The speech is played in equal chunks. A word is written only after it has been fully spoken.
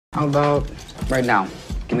How about right now?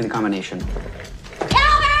 Give me the combination.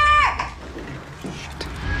 Albert! Shit.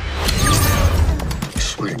 I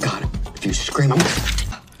swear to God, if you scream, I'm...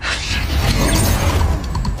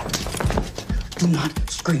 Do not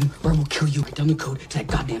scream or I will kill you. Write down the code to that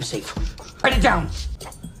goddamn safe. Write it down.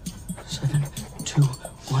 7, 2,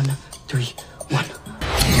 1, 3, 1.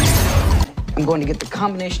 I'm going to get the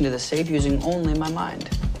combination to the safe using only my mind.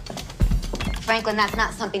 Franklin, that's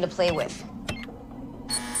not something to play with.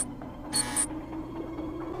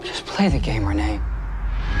 Just play the game, Renee.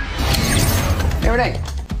 Hey, Renee.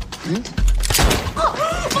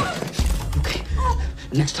 Okay.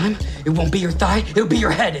 Next time, it won't be your thigh, it'll be your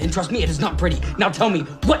head. And trust me, it is not pretty. Now tell me,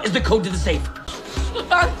 what is the code to the safe?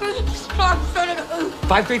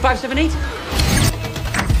 53578.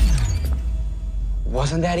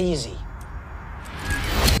 Wasn't that easy?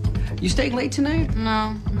 You staying late tonight?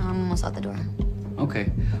 No, I'm almost out the door.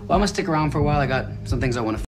 Okay. Well, I'm gonna stick around for a while. I got some things I want to